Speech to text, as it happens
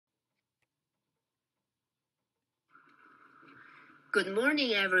Good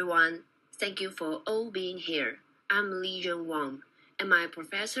morning, everyone. Thank you for all being here. I'm Li Zhen Wang, and my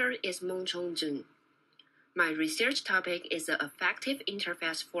professor is Mengchong Zheng. My research topic is the effective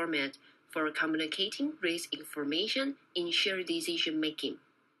interface format for communicating risk information in shared decision-making.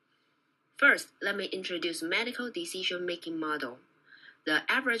 First, let me introduce medical decision-making model. The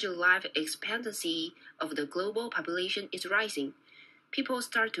average life expectancy of the global population is rising. People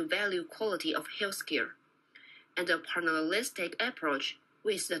start to value quality of healthcare. And the paternalistic approach,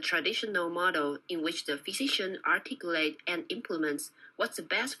 with the traditional model in which the physician articulates and implements what's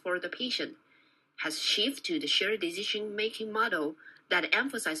best for the patient, has shifted to the shared decision-making model that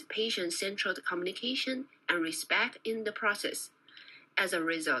emphasizes patient-centered communication and respect in the process. As a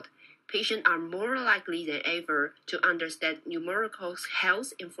result, patients are more likely than ever to understand numerical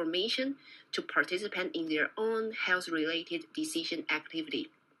health information to participate in their own health-related decision activity.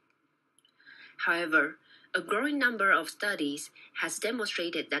 However, a growing number of studies has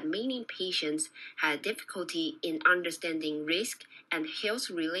demonstrated that many patients have difficulty in understanding risk and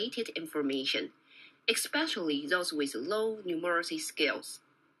health-related information, especially those with low numeracy skills.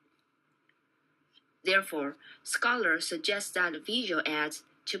 Therefore, scholars suggest that visual aids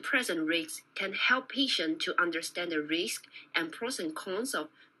to present risks can help patients to understand the risk and pros and cons of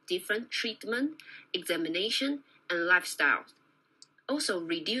different treatment, examination, and lifestyles. Also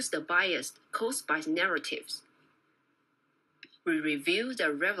reduce the bias caused by narratives. We review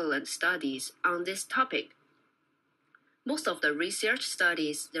the relevant studies on this topic. Most of the research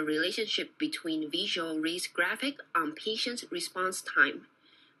studies the relationship between visual risk graphic on patient response time,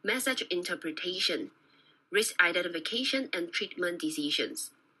 message interpretation, risk identification, and treatment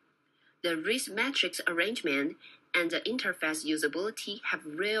decisions. The risk matrix arrangement and the interface usability have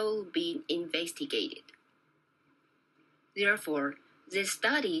rarely been investigated. Therefore, these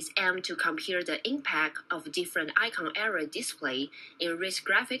studies aim to compare the impact of different icon array display in risk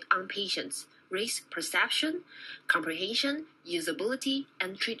graphic on patients, risk perception, comprehension, usability,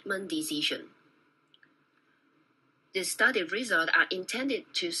 and treatment decision. The study results are intended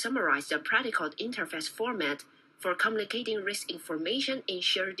to summarize the practical interface format for communicating risk information in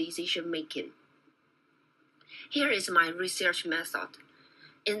shared decision-making. Here is my research method.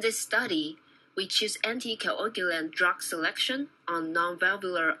 In this study, we choose anticoagulant drug selection on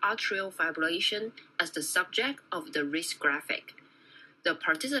non-valvular atrial fibrillation as the subject of the risk graphic. The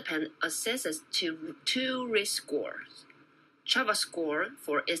participant assesses two risk scores: Chava score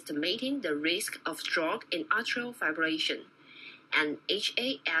for estimating the risk of stroke in atrial fibrillation, and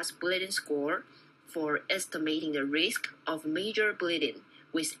HAS bleeding score for estimating the risk of major bleeding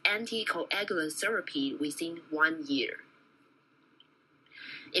with anticoagulant therapy within 1 year.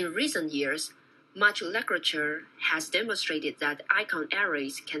 In recent years, much literature has demonstrated that icon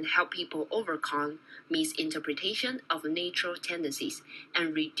arrays can help people overcome misinterpretation of natural tendencies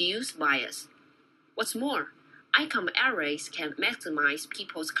and reduce bias. What's more, icon arrays can maximize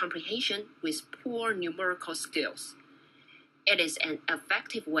people's comprehension with poor numerical skills. It is an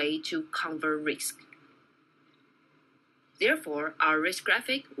effective way to convert risk. Therefore, our risk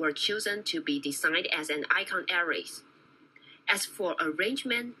graphic were chosen to be designed as an icon arrays. As for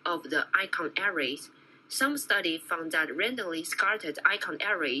arrangement of the icon arrays, some studies found that randomly scattered icon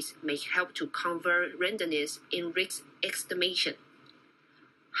arrays may help to convert randomness in risk estimation.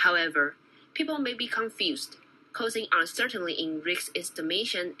 However, people may be confused, causing uncertainty in risk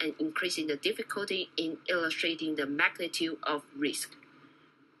estimation and increasing the difficulty in illustrating the magnitude of risk.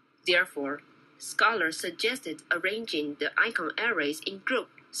 Therefore, scholars suggested arranging the icon arrays in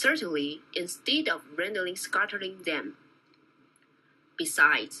groups certainly instead of randomly scattering them.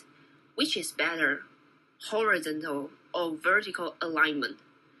 Besides, which is better, horizontal or vertical alignment?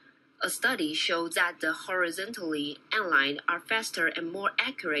 A study showed that the horizontally aligned are faster and more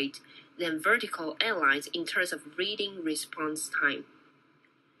accurate than vertical allies in terms of reading response time.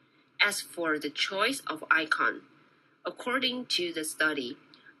 As for the choice of icon, according to the study,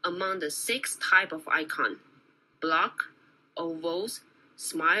 among the 6 types of icon, block, ovals,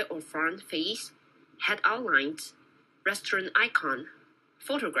 smile or front face, head outlines, restaurant icon,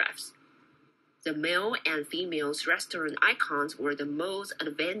 photographs, the male and female restaurant icons were the most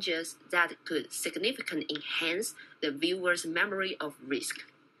advantageous that could significantly enhance the viewer's memory of risk.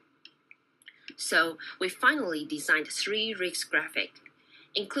 So we finally designed 3 risk graphics,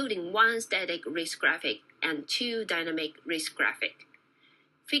 including 1 static risk graphic and 2 dynamic risk graphics.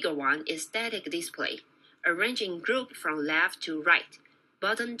 Figure 1 is static display, arranging group from left to right,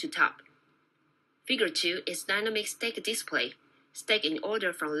 bottom to top. Figure 2 is dynamic stack display, stack in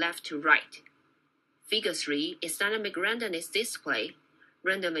order from left to right. Figure 3 is dynamic randomness display,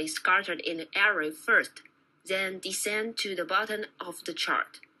 randomly scattered in the array first, then descend to the bottom of the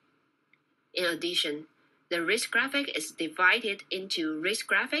chart. In addition, the risk graphic is divided into risk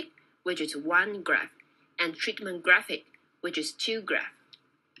graphic, which is one graph, and treatment graphic, which is two graphs.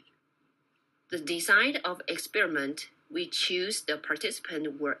 The design of experiment, we choose the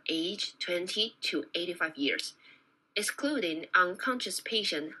participants were aged 20 to 85 years, excluding unconscious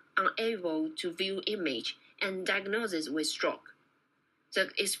patients unable to view image and diagnosis with stroke. The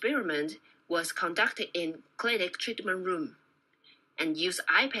experiment was conducted in clinic treatment room and used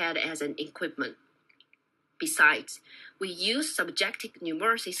iPad as an equipment. Besides, we used subjective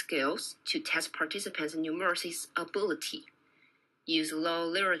numeracy scales to test participants' numeracy ability, use low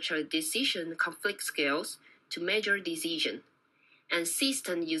literature decision conflict scales to measure decision, and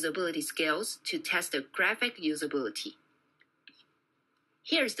system usability scales to test the graphic usability.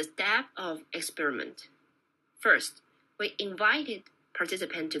 Here's the step of experiment. First, we invited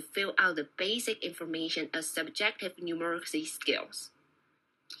participants to fill out the basic information as subjective numeracy scales.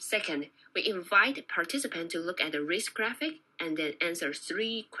 Second, we invite participants to look at the risk graphic and then answer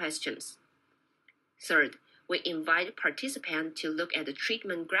 3 questions. Third, we invite participants to look at the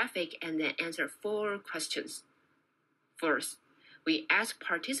treatment graphic and then answer 4 questions. Fourth, we ask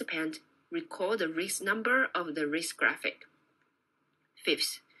participants recall the risk number of the risk graphic.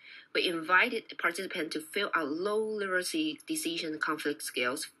 Fifth, we invited participants to fill out low literacy decision conflict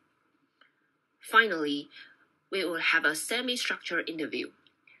scales. Finally, we will have a semi-structured interview.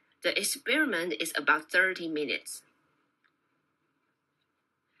 The experiment is about 30 minutes.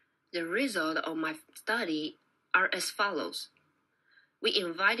 The results of my study are as follows. We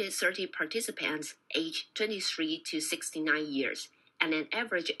invited 30 participants aged 23 to 69 years and an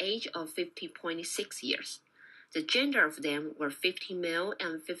average age of 50.6 years. The gender of them were 50 male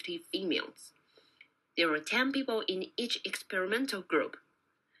and 50 females. There were 10 people in each experimental group.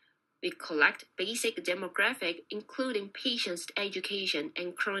 We collect basic demographic including patients' education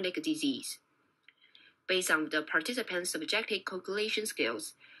and chronic disease. Based on the participants' subjective calculation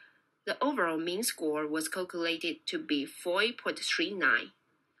skills, the overall mean score was calculated to be 4.39.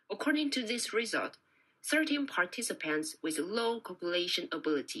 According to this result, 13 participants with low calculation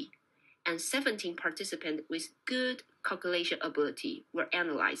ability and 17 participants with good calculation ability were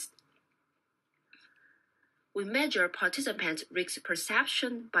analyzed. We measure participants' risk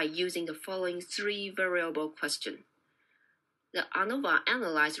perception by using the following 3 variable questions. The ANOVA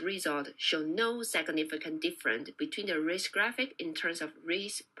analyzed results show no significant difference between the risk graphic in terms of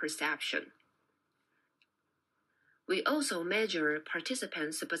risk perception. We also measure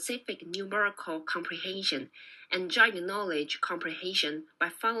participants' specific numerical comprehension and general knowledge comprehension by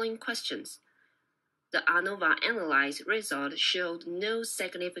following questions. The ANOVA analyzed result showed no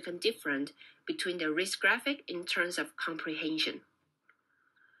significant difference between the risk graphic in terms of comprehension.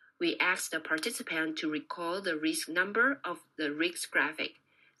 We asked the participant to recall the risk number of the risk graphic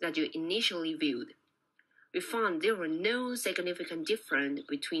that you initially viewed. We found there were no significant difference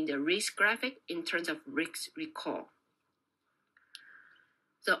between the risk graphic in terms of risk recall.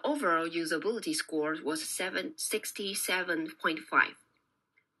 The overall usability score was 67.5.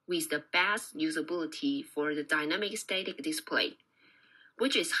 with the best usability for the dynamic static display,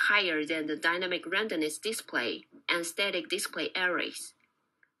 which is higher than the dynamic randomness display and static display arrays.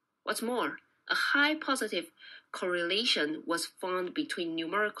 What's more, a high positive correlation was found between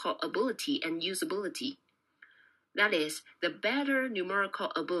numerical ability and usability. That is, the better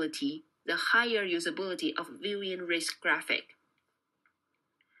numerical ability, the higher usability of viewing risk graphic.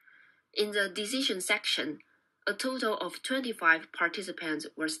 In the decision section, a total of 25 participants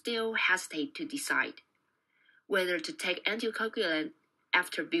were still hesitant to decide whether to take anticoagulant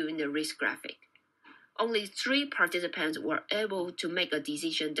after viewing the risk graphic. Only 3 participants were able to make a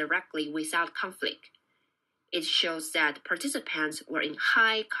decision directly without conflict. It shows that participants were in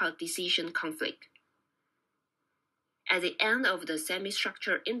high decision conflict. At the end of the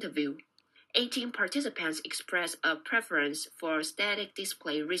semi-structured interview, 18 participants expressed a preference for static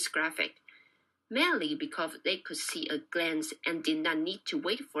display risk graphic, mainly because they could see a glance and did not need to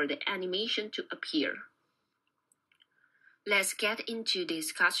wait for the animation to appear. Let's get into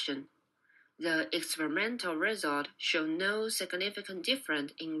discussion. The experimental result showed no significant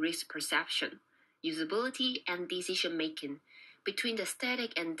difference in risk perception, usability, and decision-making between the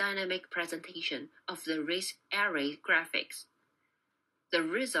static and dynamic presentation of the risk array graphics. The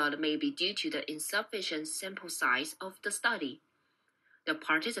result may be due to the insufficient sample size of the study. The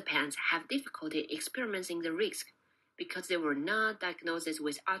participants have difficulty experiencing the risk because they were not diagnosed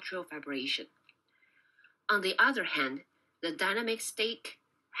with atrial fibrillation. On the other hand, the dynamic static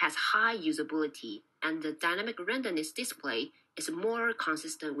has high usability, and the dynamic randomness display is more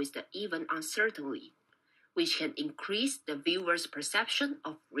consistent with the even uncertainty, which can increase the viewer's perception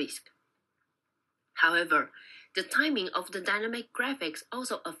of risk. However, the timing of the dynamic graphics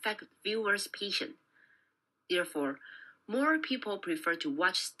also affects viewers' patience. Therefore, more people prefer to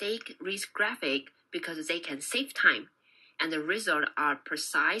watch static risk graphic because they can save time, and the results are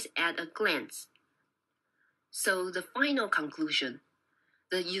precise at a glance. So the final conclusion.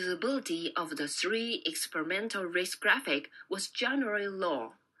 The usability of the 3 experimental risk graphic was generally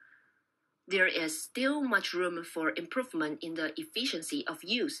low. There is still much room for improvement in the efficiency of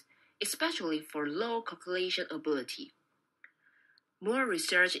use, especially for low calculation ability. More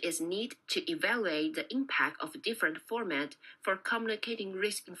research is needed to evaluate the impact of different formats for communicating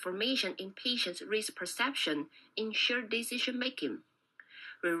risk information in patients' risk perception in shared decision-making.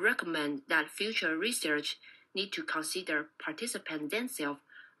 We recommend that future research need to consider participants themselves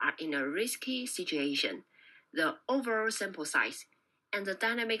are in a risky situation, the overall sample size, and the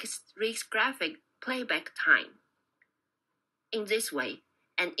dynamic risk graphic playback time. In this way,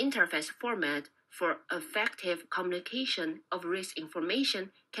 an interface format for effective communication of risk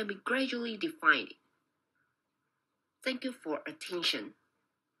information can be gradually defined. Thank you for attention.